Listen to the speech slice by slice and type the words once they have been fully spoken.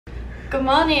Good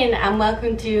morning and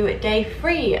welcome to day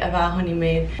 3 of our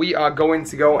honeymoon. We are going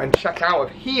to go and check out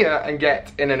of here and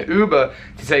get in an Uber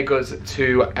to take us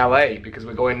to LA because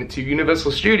we're going to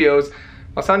Universal Studios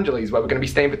Los Angeles, where we're going to be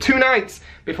staying for 2 nights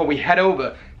before we head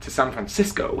over to San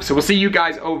Francisco. So we'll see you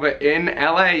guys over in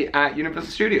LA at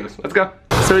Universal Studios. Let's go.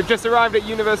 So we've just arrived at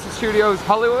Universal Studios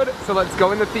Hollywood, so let's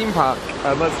go in the theme park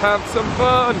and let's have some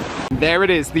fun. There it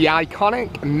is, the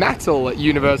iconic metal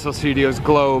Universal Studios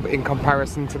globe in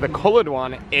comparison to the colored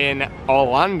one in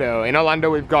Orlando. In Orlando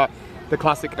we've got the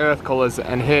classic earth colors,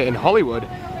 and here in Hollywood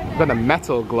we've got the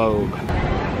metal globe.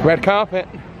 Red carpet.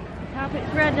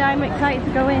 Carpet's red, I'm excited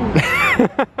to go in.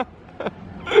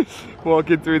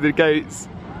 Walking through the gates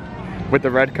with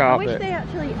the red carpet. I wish they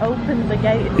actually opened the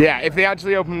gates. Yeah, if they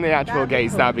actually opened the actual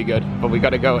gates, that'd be good. But we got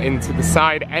to go into the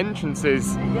side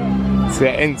entrances to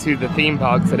get into the theme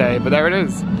park today. But there it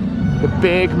is, the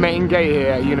big main gate here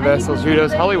at Universal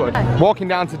Studios Hollywood. Walking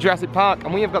down to Jurassic Park,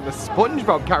 and we have got the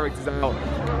SpongeBob characters out.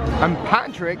 And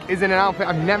Patrick is in an outfit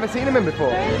I've never seen him in before.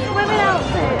 Swimming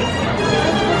outfits.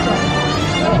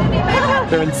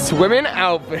 They're in swimming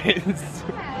outfits.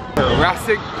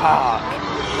 Jurassic Park.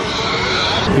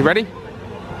 You ready?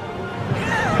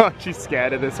 Oh, she's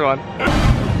scared of this one.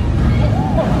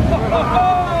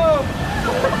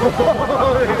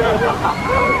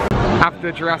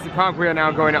 After Jurassic Park, we are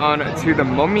now going on to the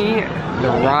Mummy,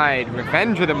 the ride,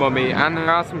 Revenge of the Mummy, and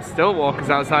there are some still walkers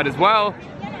outside as well,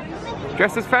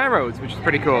 dressed as pharaohs, which is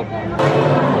pretty cool.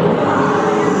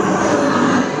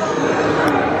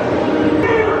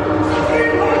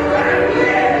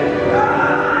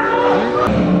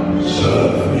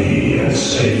 Serve me and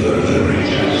savor the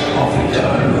riches of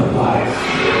eternal life.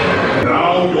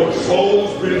 Now your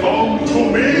souls belong to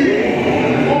me.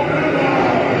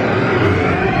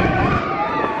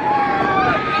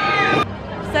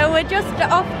 So we're just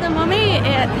off the Mummy.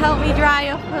 It helped me dry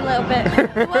up a little bit.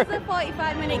 It was a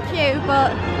 45-minute queue,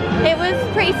 but it was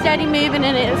pretty steady moving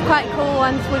and it was quite cool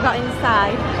once we got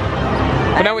inside.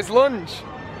 But now it's lunch.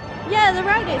 Yeah, the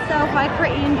ride itself I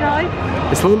pretty enjoyed.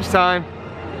 It's lunchtime.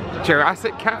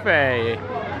 Jurassic Cafe.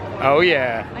 Oh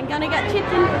yeah. I'm gonna get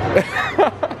chicken.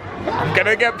 I'm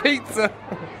gonna get pizza.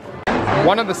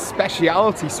 One of the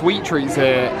specialty sweet treats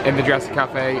here in the Jurassic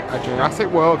Cafe are Jurassic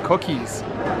World cookies.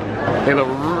 They look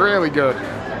really good.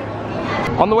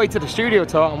 On the way to the studio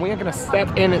tour, and we are gonna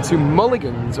step into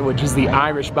Mulligan's, which is the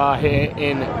Irish bar here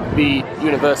in the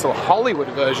Universal Hollywood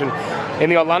version. In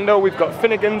the Orlando, we've got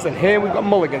Finnegan's, and here we've got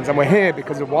Mulligan's, and we're here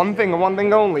because of one thing and one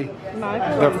thing only.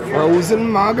 The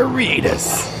frozen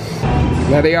margaritas.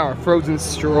 There they are, a frozen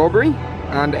strawberry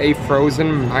and a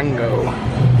frozen mango.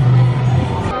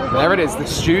 There it is, the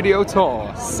studio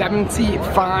tour.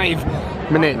 75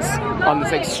 minutes on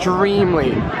this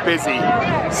extremely busy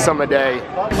summer day.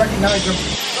 Recognize him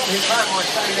from his time on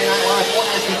Saturday Night Live, one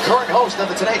as the current host of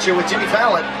the Today Show with Jimmy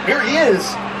Fallon. Here he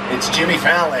is. It's Jimmy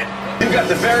Fallon. You've got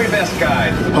the very best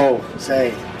guide. Oh,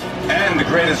 say. And the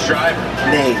greatest driver.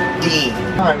 Nadine.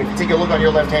 If you take a look on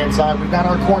your left-hand side, we've got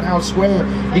our courthouse square.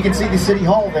 You can see the City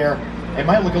Hall there. It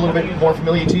might look a little bit more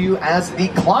familiar to you as the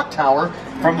clock tower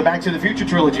from the Back to the Future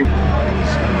trilogy.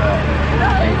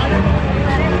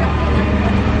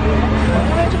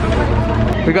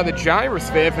 We got the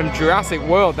gyrosphere from Jurassic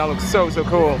World. That looks so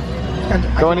cool.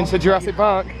 Going into Jurassic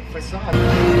Park. Oh,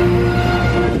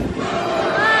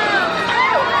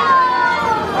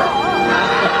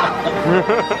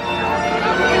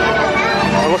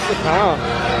 look at the car.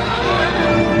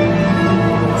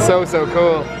 So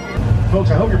cool. Folks,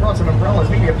 I hope you brought some umbrellas,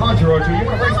 maybe a poncho or two. You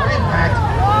want to brace for impact.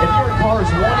 If you're in cars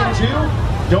 1 and 2,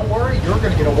 don't worry, you're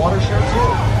going to get a water share too.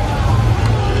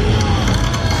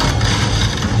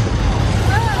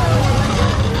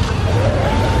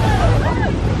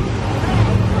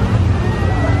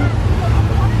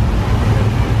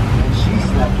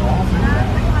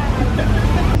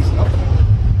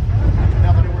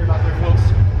 Nothing to worry about there, folks.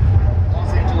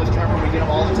 Los Angeles Tram, we get them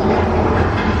all the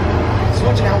time.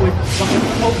 Switching out with something.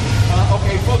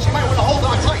 Okay, folks, you might want to hold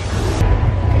on tight.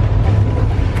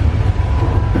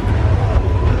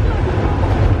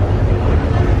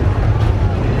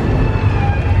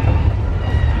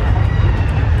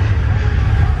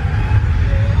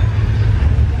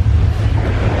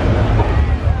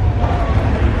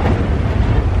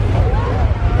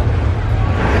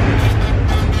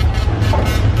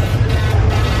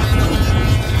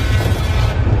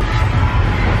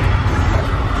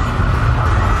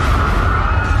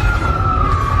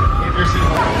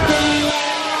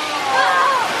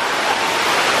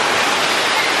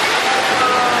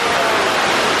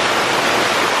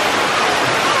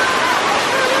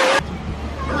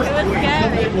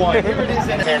 one. Here it is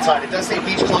in hand side. It does say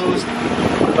beach closed,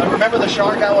 but remember remember the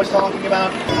shark I was talking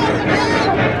about?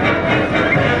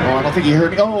 Oh, I don't think you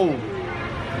heard me.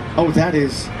 Oh, that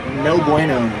is no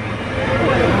bueno. Ooh.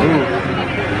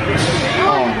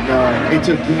 Oh no, it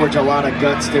took George a lot of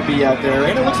guts to be out there,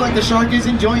 and it looks like the shark is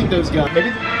enjoying those guts. Maybe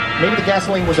the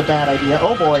gasoline was a bad idea.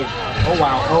 Oh boy. Oh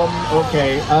wow.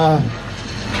 Okay.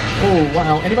 Oh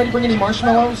wow. Anybody bring any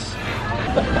marshmallows?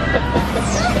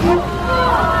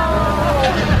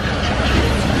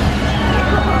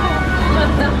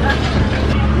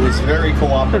 It was very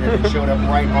cooperative and showed up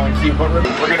right on cue. But we're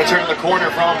going to turn the corner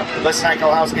from the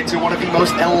Psycho House into one of the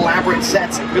most elaborate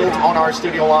sets built on our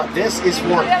studio lot. This is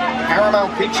for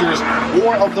Paramount Pictures'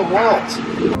 War of the Worlds.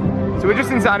 So we're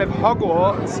just inside of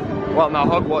Hogwarts. Well, not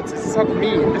Hogwarts, this is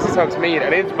Hogsmeade. This is Hogsmeade,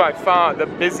 and it's by far the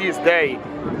busiest day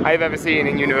I've ever seen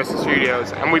in Universal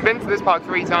Studios. And we've been to this park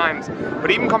 3 times,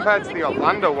 but even compared to the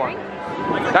Orlando one,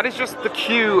 that is just the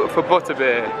queue for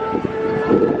Butterbeer.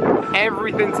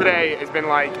 Everything today has been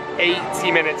like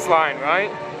 80 minutes line, right?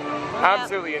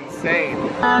 Absolutely insane.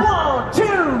 1, 2, 3,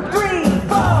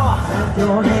 4.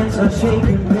 Your hands are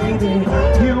shaking, baby.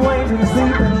 You ain't been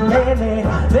sleeping lately.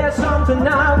 There's something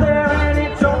out there and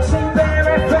it don't seem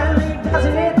very friendly,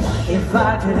 doesn't it? If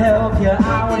I could help you,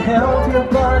 I would help you,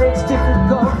 but it's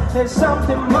difficult. There's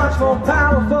something much more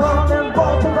powerful than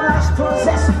both of us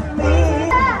possessing me.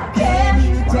 Can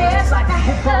you dance like a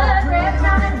hypocrite?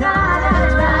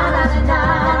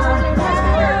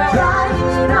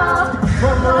 Flying off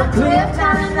from a cliff,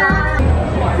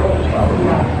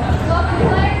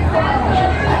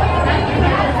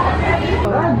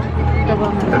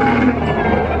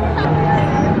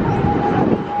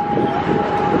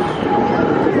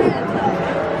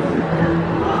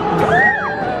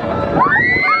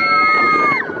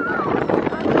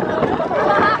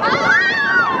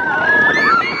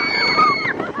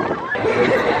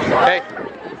 Hey.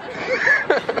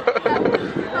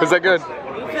 Was that good? I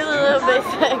feel a little bit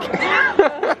sick.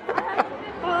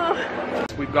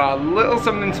 We've got a little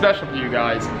something special for you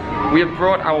guys. We have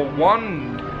brought our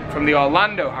wand from the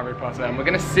Orlando Harry Potter, and we're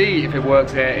gonna see if it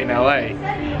works here in LA.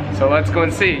 So let's go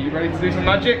and see. You ready to do some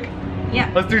magic? Yeah.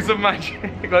 Let's do some magic.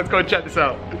 Let's go and check this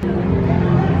out.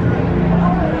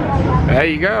 There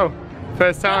you go.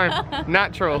 First time.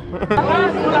 Natural.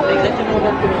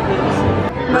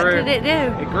 What did it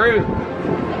do? It grew.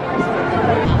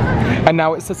 And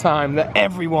now it's the time that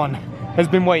everyone has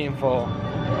been waiting for.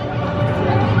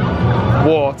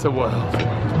 Waterworld.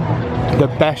 The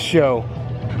best show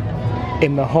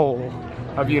in the whole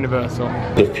of Universal.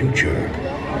 The future.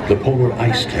 The polar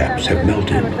ice caps have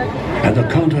melted, and the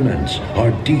continents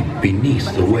are deep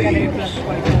beneath the waves.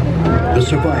 The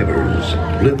survivors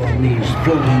live on these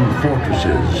floating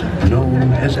fortresses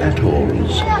known as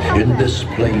atolls in this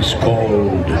place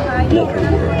called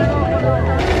Waterworld.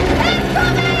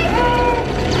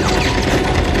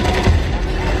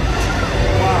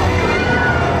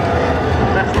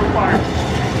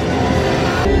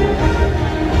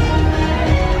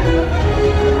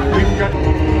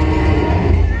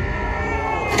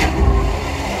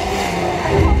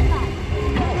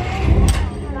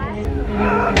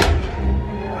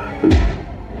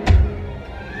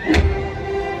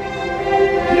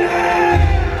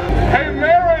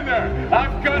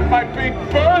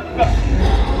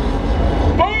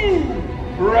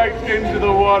 Into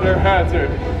the water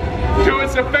hazard. Do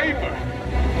us a favor.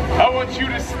 I want you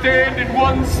to stand in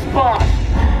one spot.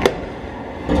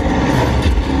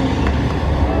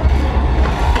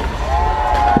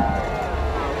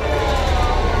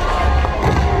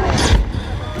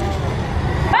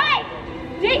 Hey!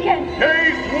 Deacon!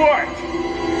 Hey, what?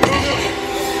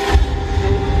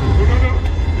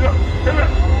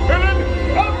 Helen,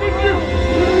 up with you!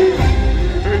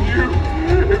 And you,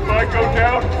 if I go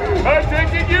down, I'm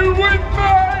taking you with me!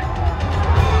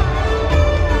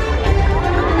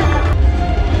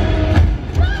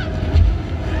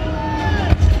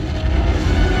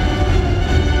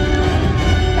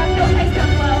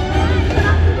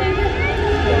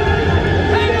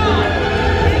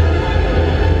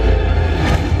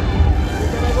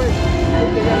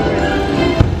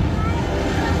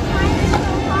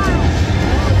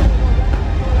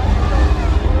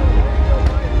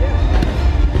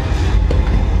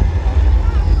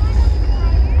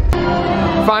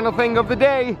 Final thing of the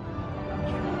day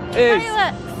is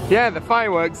Fireworks. the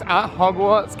fireworks at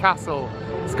Hogwarts Castle.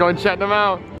 Let's go and check them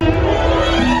out.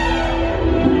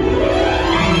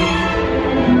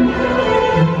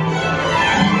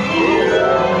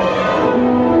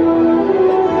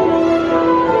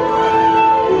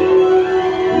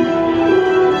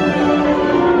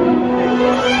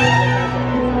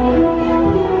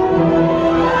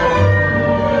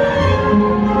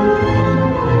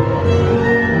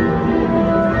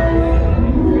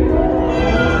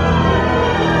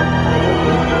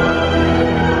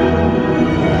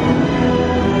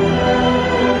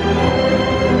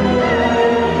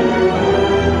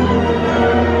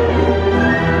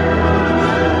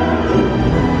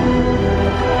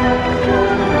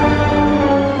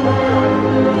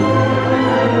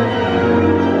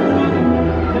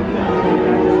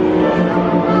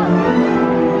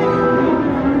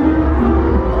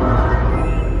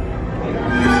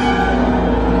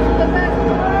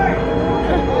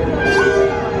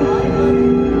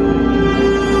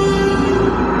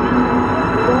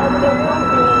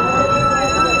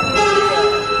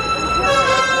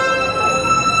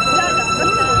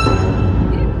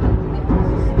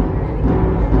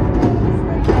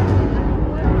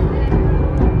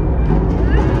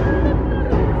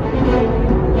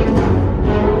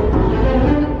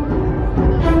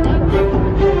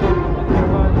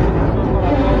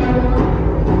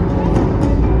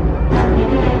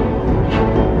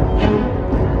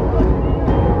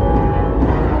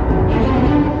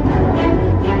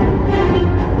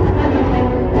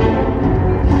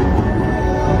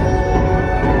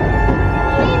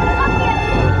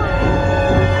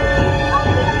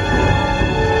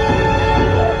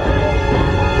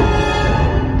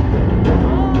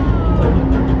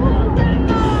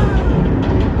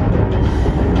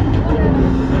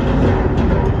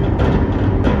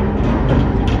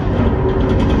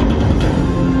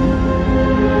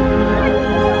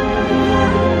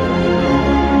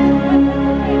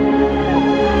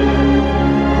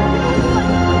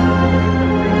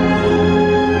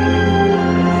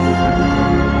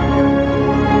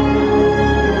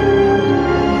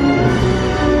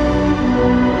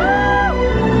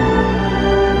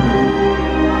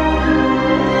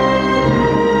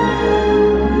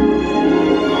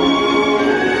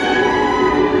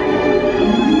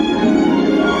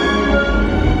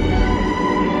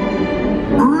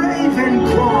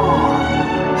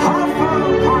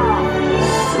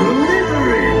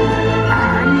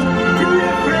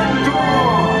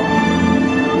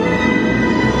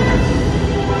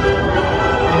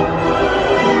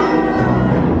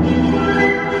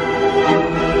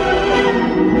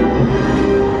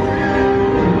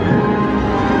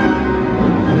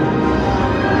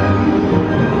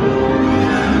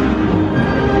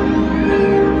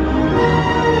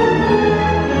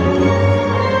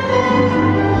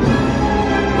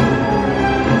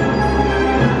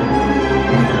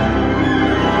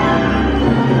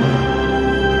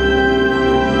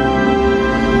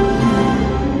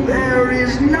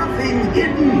 something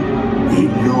hidden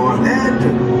in your head.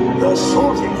 The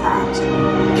sorting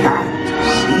hat.